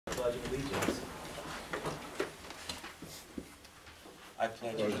Pledge of Allegiance. I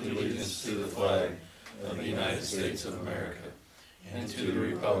pledge allegiance to the flag of the United States of America and to the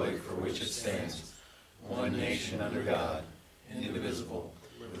republic for which it stands, one nation under God, indivisible,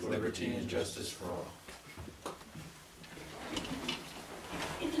 with liberty and justice for all.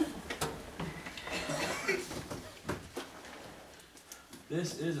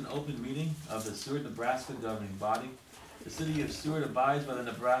 This is an open meeting of the Seward, Nebraska governing body. The City of Seward abides by the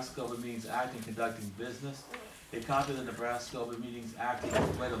Nebraska Open Meetings Act in conducting business. A copy of the Nebraska Open Meetings Act is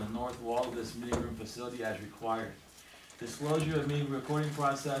displayed on the north wall of this meeting room facility as required. Disclosure of meeting recording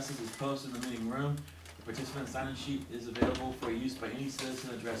processes is posted in the meeting room. The participant sign-in sheet is available for use by any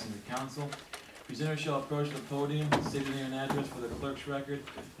citizen addressing the council. Presenters shall approach the podium, state their name and address for the clerk's record,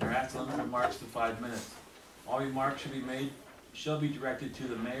 and are asked to limit remarks to 5 minutes. All remarks shall be directed to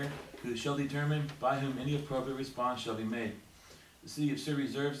the mayor, who shall determine by whom any appropriate response shall be made. The City of Seward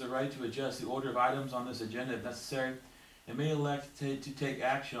reserves the right to adjust the order of items on this agenda if necessary, and may elect to take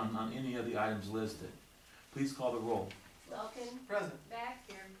action on any of the items listed. Please call the roll. Wilkin. Present. Back.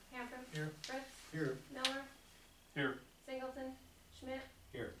 Here. Hamper. Here. Fritz. Here. Miller. Here. Singleton. Schmidt.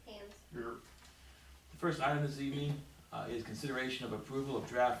 Here. Hands. Here. The first item this evening is consideration of approval of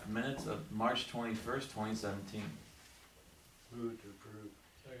draft minutes of March 21st, 2017. Move to approve.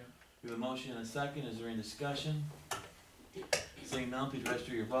 Second. We have a motion and a second. Is there any discussion? Seeing none, please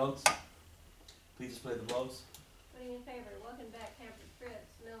register your votes. Please display the votes. Voting in favor. Wilkin. Back. Hamper. Fritz.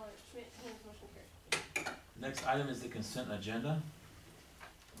 Miller. Schmidt. Hands. Motion carried. The next item is the consent agenda.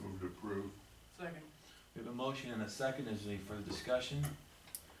 Move to approve. Second. We have a motion and a second. Is there any further discussion?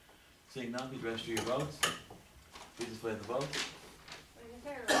 Seeing none, please register your votes. Please display the votes. Voting in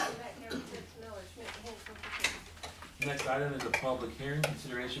favor. Wilkin. Back. Hamper. Fritz. Miller. Schmidt. Hands. Motion carried. The next item is a public hearing,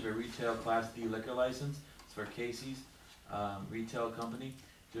 consideration of a retail Class D liquor license. It's for Casey's Retail Company,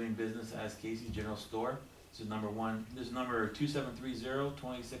 doing business as Casey's General Store. This is number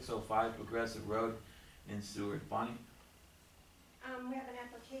 2730-2605 Progressive Road in Seward. Bonnie? We have an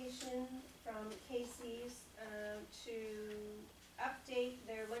application from Casey's to update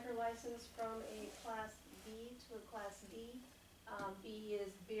their liquor license from a Class B to a Class D. B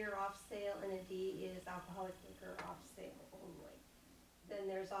is beer off sale and a D is alcoholic liquor off sale only. Then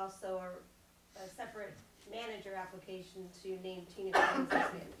there's also a separate manager application to name Tina Cummings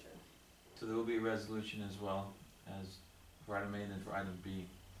as manager. So there will be a resolution as well as for item A and then for item B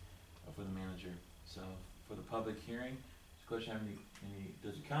for the manager. So for the public hearing, does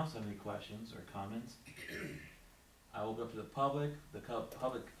the council have any questions or comments? I will go up to the public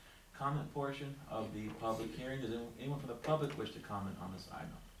comment portion of the public hearing. Does anyone from the public wish to comment on this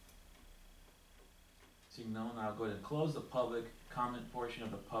item? Seeing no one, I'll go ahead and close the public comment portion of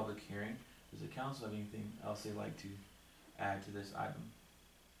the public hearing. Does the council have anything else they'd like to add to this item?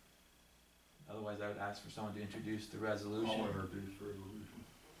 Otherwise, I would ask for someone to introduce the resolution. I'll introduce the resolution.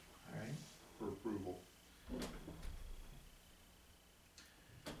 All right. For approval.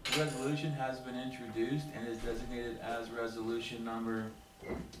 The resolution has been introduced and is designated as resolution number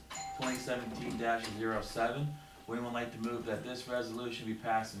 2017-07. Would anyone like to move that this resolution be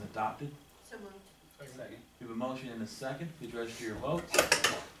passed and adopted? So moved. Second. We have a motion and a second. Please register your votes.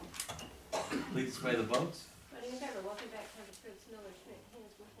 Please display the votes. Voting in favor. Wilkin. Back. Hamper. Fritz. Miller. Schmidt.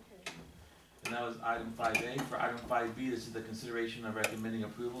 Hands. Motion carried. And that was item 5A. For item 5B, this is the consideration of recommending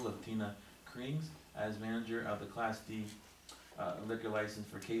approval of Tina Cummings as manager of the Class D liquor license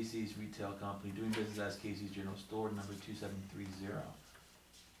for Casey's Retail Company, doing business as Casey's General Store, number 2730.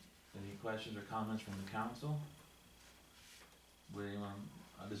 Any questions or comments from the council? Would anyone,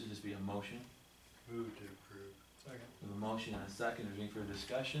 this would just be a motion. Move to approve. Second. We have a motion and a second. Is there any further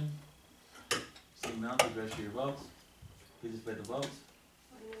discussion? Seeing none, please register your votes. Please display the votes.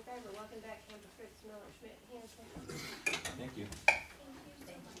 Voting in favor. Wilkin. Back. Hamper. Fritz. Miller. Schmidt. Hands. Motion carried. Thank you.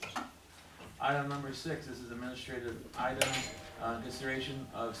 Thank you. Item number 6, this is administrative item, consideration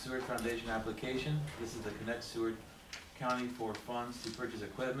of Seward Foundation application. This is the Connect Seward County for funds to purchase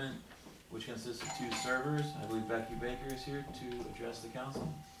equipment, which consists of 2 servers. I believe Becky Baker is here to address the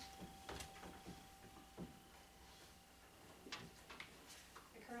council.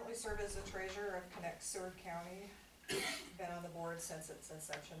 I currently serve as the treasurer of Connect Seward County. Been on the board since its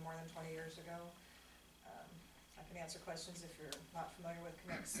inception more than 20 years ago. I can answer questions if you're not familiar with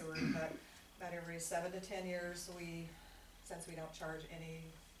Connect Seward, but about every 7 to 10 years, since we don't charge any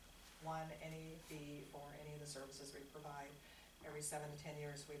fee for any of the services we provide, every 7 to 10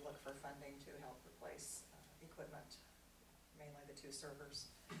 years we look for funding to help replace equipment, mainly the 2 servers.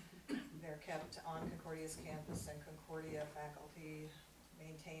 They're kept on Concordia's campus, and Concordia faculty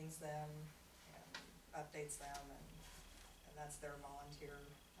maintains them and updates them, and that's their volunteer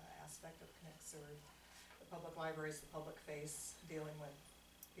aspect of Connect Seward. The public library is the public face, dealing with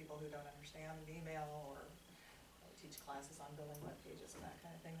people who don't understand an email, or we teach classes on billing web pages and that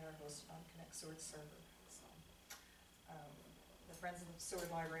kind of thing that are hosted on Connect Seward's server. So, the Friends of the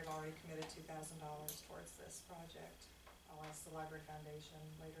Seward Library have already committed $2,000 towards this project. I'll ask the Library Foundation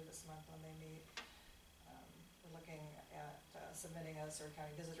later this month when they meet. We're looking at submitting a Seward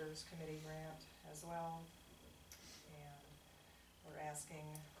County Visitors Committee grant as well. And we're asking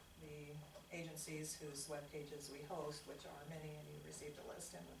the agencies whose web pages we host, which are many, and you received a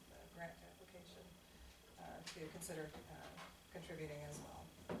list in with the grant application, to consider contributing as well.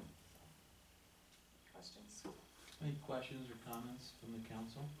 So, questions? Any questions or comments from the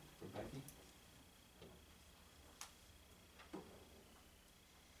council for Becky?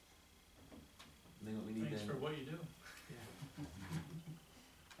 I think what we need Thanks then, for what you do.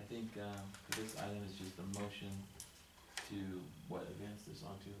 I think for this item is just a motion to advance this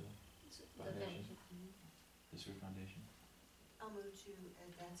onto the foundation, the Seward Foundation. I'll move to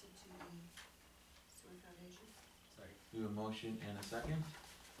advance it to the Seward Foundation. Sorry. We have a motion and a second.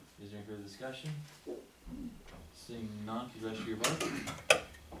 Is there any further discussion? Seeing none, please register your vote.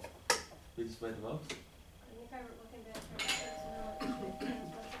 Please display the vote.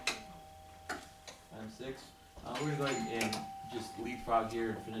 Item 6. We're gonna go ahead and just leapfrog here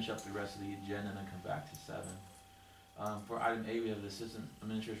and finish up the rest of the agenda and then come back to 7. For item A, we have the Assistant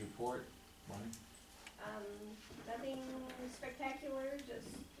Administrator's Report. Bonnie? Nothing spectacular, just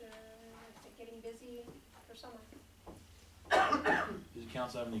getting busy for summer. Does the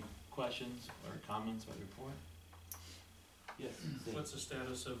council have any questions or comments about the report? Yes. Steve. What's the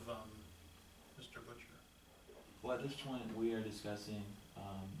status of Mr. Butcher? Well, at this point, we are discussing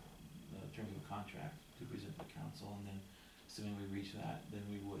the terms of a contract to present to the council, and then assuming we reach that, then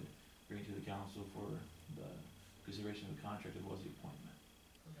we would bring it to the council for the consideration of the contract as well as the appointment.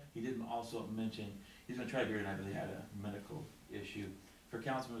 Okay. He did also mention, he's gonna try to figure it out, but he had a medical issue. For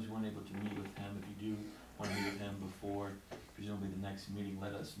councilmen who weren't able to meet with him, if you do wanna meet with him before presumably the next meeting,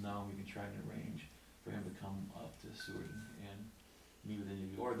 let us know. We can try and arrange for him to come up to Seward and meet with any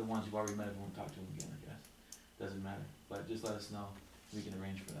of you, or the ones you've already met, if you wanna talk to him again, I guess. Doesn't matter, but just let us know, we can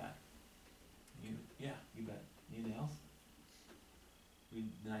arrange for that. Yeah, you bet. Anything else?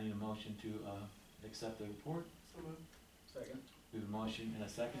 Then I need a motion to accept the report. So moved. Second. We have a motion and a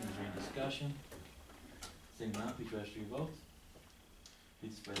second. Is there any discussion? Seeing none, please register your votes.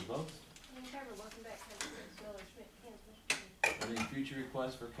 Please display the votes. Welcome back, Miller, Schmidt, Kansas. Are there any future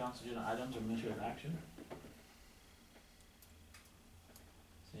requests for council agenda items or administrative action?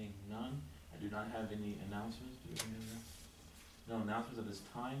 Seeing none, I do not have any announcements. Do we have any? No announcements at this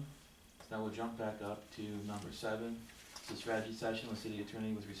time. So now we'll jump back up to number 7. It's a strategy session with city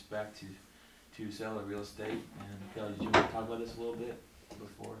attorney with respect to sale of real estate. And Kelly, did you want to talk about this a little bit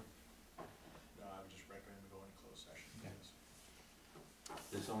before? No, I would just recommend we go into closed session. Okay.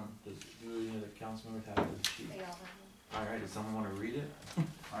 Do any of the council members have this sheet? They all have them. All right, does someone want to read it?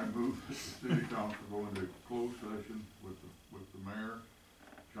 I move that the city council go into closed session with the mayor,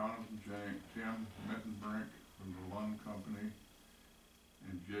 Jonathan Jank, Tim Mittenbrink from the Lund Company,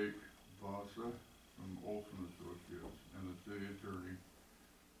 and Jake Vasa from Olson Associates, and the city attorney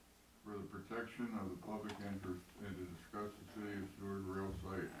for the protection of the public interest and to discuss the city of Seward real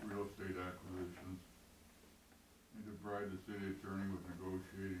estate acquisitions, and to provide the city attorney with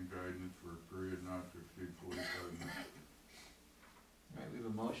negotiating guidance for a period not to exceed 45 minutes. All right, we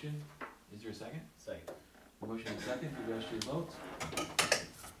have a motion. Is there a second? Second. Motion and second. Please register your votes.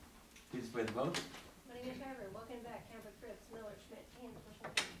 Please display the votes. Money Trevor, welcome back, Camper Fritz, Miller, Schmidt, Kansas.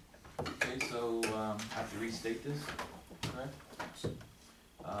 Okay, so I have to restate this, correct?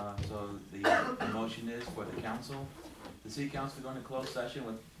 So the motion is for the council. The city council to go into closed session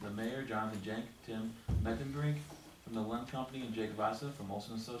with the mayor, Jonathan Jank, Tim Mettenbrink from the Lund Company, and Jake Vasa from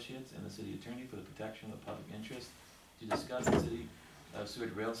Olson Associates, and the city attorney for the protection of the public interest to discuss the city of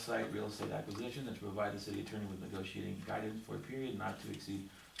Seward real estate acquisition, and to provide the city attorney with negotiating guidance for a period not to exceed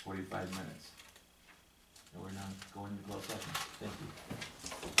 45 minutes. And we're now going into closed session. Thank you.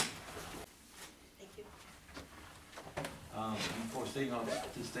 Thank you. Before stating all,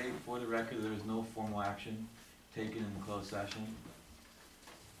 to state for the record, there is no formal action taken in the closed session.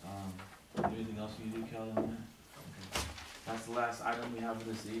 Is there anything else you do, Kelly, on that? Okay. That's the last item we have for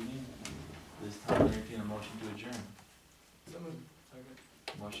this evening. This time, I entertain a motion to adjourn. So moved.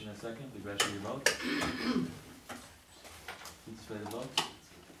 Second. Motion and second, please register your vote. Please display the vote.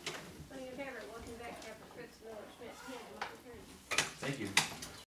 Money Trevor, welcome back, Camper Fritz, Miller, Schmidt, Kansas. Thank you.